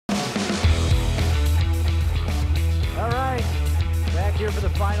here for the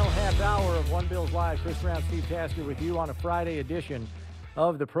final half hour of One Bills Live. Chris Brown, Steve Tasker with you on a Friday edition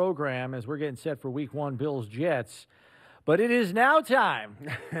of the program as we're getting set for Week 1 Bills Jets. But it is now time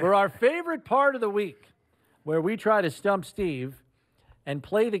for our favorite part of the week, where we try to stump Steve and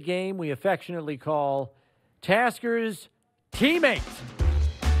play the game we affectionately call Tasker's Teammate.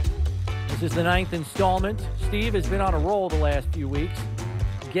 This is the 9th installment. Steve has been on a roll the last few weeks,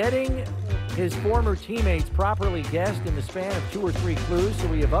 getting his former teammates properly guessed in the span of 2 or 3 clues, so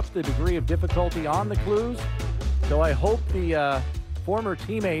we have upped the degree of difficulty on the clues. So I hope the former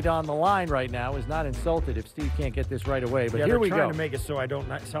teammate on the line right now is not insulted if Steve can't get this right away. But yeah, here we go. Trying to make it so I don't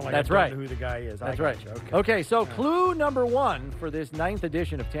sound like That's I right. don't know who the guy is. That's right. Okay, so clue number 1 for this 9th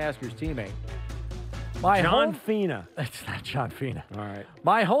edition of Tasker's Teammate. John Fina. It's not John Fina. All right.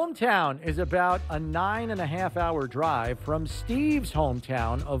 My hometown is about a 9.5-hour drive from Steve's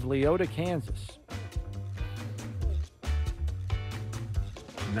hometown of Leota, Kansas.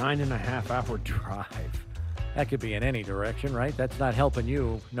 9.5-hour drive. That could be in any direction, right? That's not helping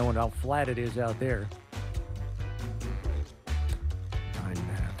you knowing how flat it is out there.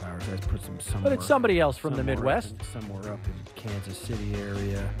 9.5 hours. Let's put some somewhere. But it's somebody else from the Midwest. Somewhere up in Kansas City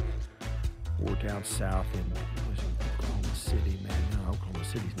area. Or down south in Oklahoma City, man. No, Oklahoma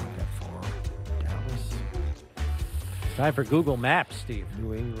City's not that far. Dallas. Time for Google Maps, Steve.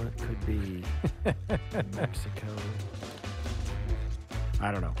 New England could be Mexico.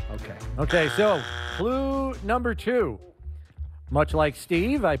 I don't know. Okay. Okay, so clue number 2. Much like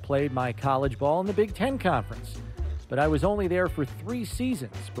Steve, I played my college ball in the Big Ten Conference, but I was only there for 3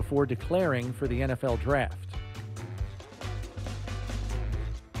 seasons before declaring for the NFL Draft.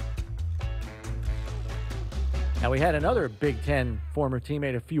 Now, we had another Big Ten former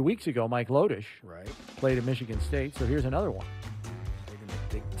teammate a few weeks ago, Mike Lodish. Right. Played at Michigan State, so here's another one. Played in the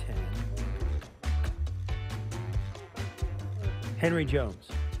Big Ten. Henry Jones.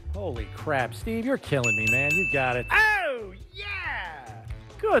 Holy crap, Steve, you're killing me, man. You got it. Oh, yeah!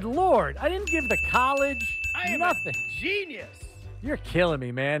 Good Lord. I didn't give the college nothing. Genius! You're killing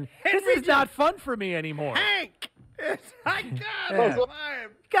me, man. Henry This is not fun for me anymore. Hank! I got Yeah. him.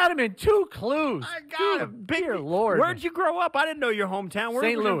 Got him in 2 clues. I got him. Dear Lord. Where'd you grow up? I didn't know your hometown.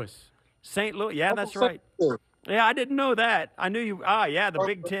 St. Louis. St. Louis. Yeah, that's right. Yeah, I didn't know that. I knew you. Yeah, the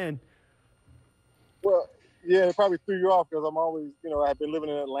Big Ten. Well, yeah, it probably threw you off because I'm always, I've been living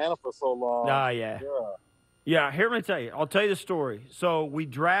in Atlanta for so long. Yeah. Yeah, here, let me tell you. I'll tell you the story. So we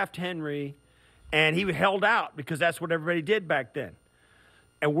draft Henry, and he held out because that's what everybody did back then.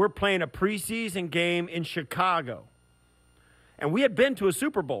 And we're playing a preseason game in Chicago. And we had been to a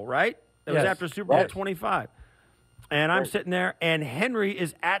Super Bowl, right? It was after Super Bowl 25. And I'm sitting there, and Henry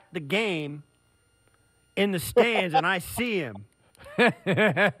is at the game in the stands, and I see him.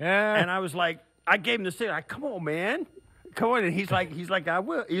 And I was like, I gave him the signal. Like, come on, man. Come on. And he's like, I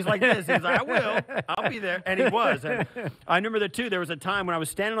will. He's like this. He's like, I will. I'll be there. And he was. And I remember there was a time when I was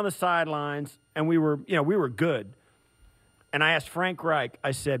standing on the sidelines, and we were good. And I asked Frank Reich,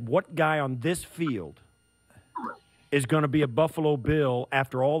 I said, what guy on this field is going to be a Buffalo Bill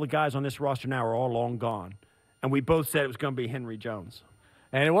after all the guys on this roster now are all long gone? And we both said it was going to be Henry Jones.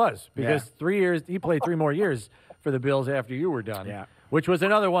 And it was, because 3 years, he played 3 more years for the Bills after you were done. Yeah. Which was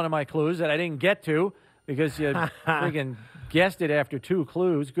another one of my clues that I didn't get to because you freaking guessed it after 2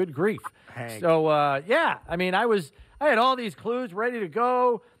 clues. Good grief. Hank. So, I mean, I had all these clues ready to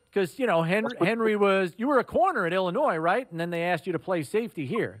go because, Henry was, you were a corner at Illinois, right? And then they asked you to play safety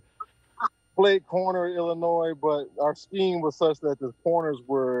here. Played corner in Illinois, but our scheme was such that the corners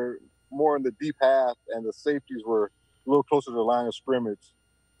were more in the deep half and the safeties were a little closer to the line of scrimmage.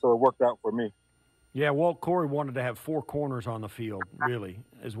 So it worked out for me. Yeah, Walt Corey wanted to have 4 corners on the field, really,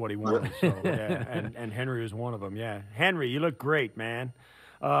 is what he wanted. So, yeah, and Henry was one of them, yeah. Henry, you look great, man.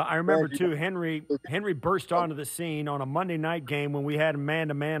 I remember, too, Henry burst onto the scene on a Monday night game when we had him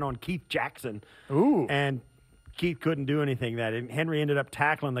man-to-man on Keith Jackson. Ooh. And Keith couldn't do anything that. And Henry ended up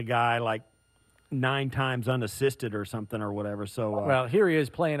tackling the guy like 9 times unassisted or something or whatever. So well, here he is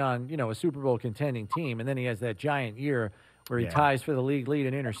playing on, a Super Bowl contending team, and then he has that giant year where he ties for the league lead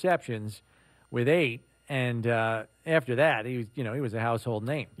in interceptions with 8. And after that, he was a household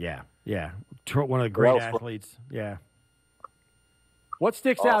name. Yeah. One of the great athletes. Yeah. What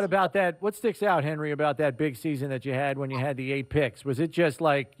sticks out about that? What sticks out, Henry, about that big season that you had when you had the 8 picks? Was it just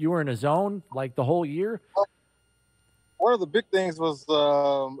like you were in a zone like the whole year? One of the big things was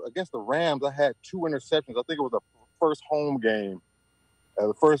against the Rams. I had 2 interceptions. I think it was the first home game. I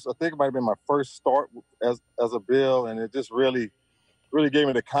think it might have been my first start as a Bill, and it just really gave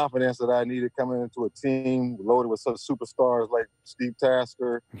me the confidence that I needed coming into a team loaded with such superstars like Steve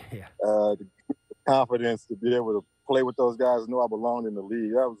Tasker. Yeah. The confidence to be able to play with those guys, knew I belonged in the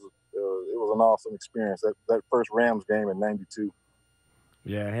league. It was an awesome experience. That first Rams game in '92.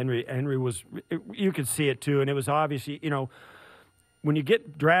 Yeah, Henry was. You could see it too, and it was obviously, when you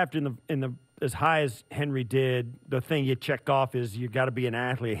get drafted in the as high as Henry did, the thing you check off is you got to be an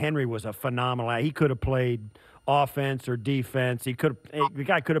athlete. Henry was a phenomenal. He could have played offense or defense. The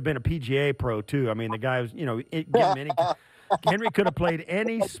guy could have been a PGA pro too. I mean, the guy was, Henry could have played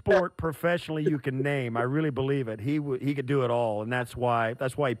any sport professionally you can name. I really believe it. He could do it all, and that's why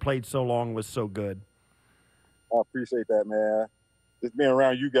he played so long and was so good. I appreciate that, man. Just being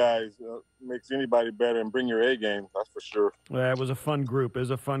around you guys makes anybody better and bring your A game. That's for sure. Well, it was a fun group.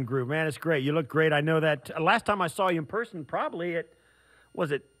 Man, it's great. You look great. I know that. Last time I saw you in person, probably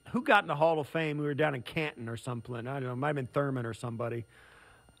who got in the Hall of Fame? We were down in Canton or something. I don't know. It might have been Thurman or somebody.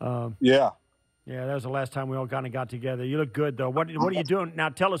 Yeah. Yeah, that was the last time we all kind of got together. You look good, though. What are you doing? Now,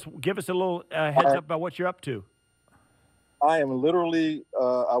 give us a little heads up about what you're up to. I am literally,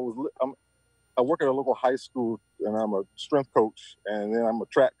 I work at a local high school, and I'm a strength coach, and then I'm a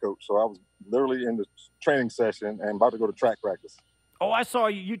track coach. So I was literally in the training session and about to go to track practice. Oh, I saw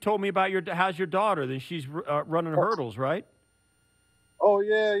you. You told me about how's your daughter? Then she's running hurdles, right? Oh,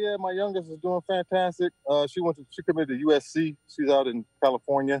 yeah. My youngest is doing fantastic. She committed to USC. She's out in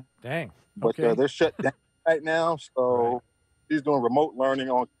California. Dang. But Okay. they're shut down right now, so she's doing remote learning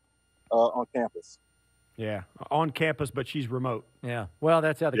on campus. Yeah, on campus, but she's remote. Yeah. Well,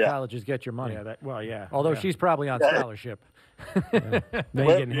 that's how the colleges get your money. Yeah. Although she's probably on scholarship. They ain't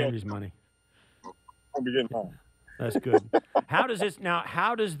getting Henry's money. I'll be getting mine. That's good. How does it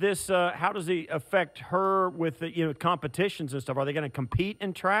affect her with the competitions and stuff? Are they going to compete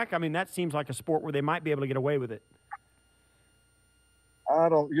in track? I mean, that seems like a sport where they might be able to get away with it. I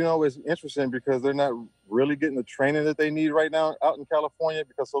don't, it's interesting because they're not really getting the training that they need right now out in California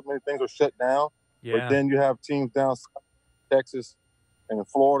because so many things are shut down. Yeah. But then you have teams down south, Texas and in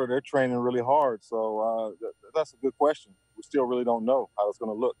Florida, they're training really hard. So that's a good question. We still really don't know how it's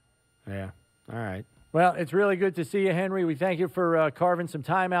going to look. Yeah. All right. Well, it's really good to see you, Henry. We thank you for carving some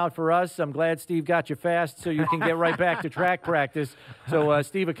time out for us. I'm glad Steve got you fast so you can get right back to track practice. So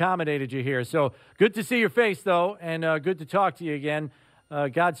Steve accommodated you here. So good to see your face, though, and good to talk to you again.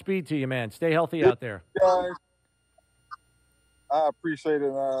 Godspeed to you, man. Stay healthy out there. Guys, I appreciate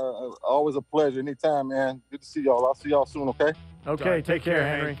it. Always a pleasure. Anytime, man. Good to see y'all. I'll see y'all soon, okay? Okay, take care,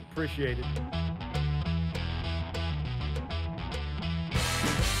 Henry. Appreciate it.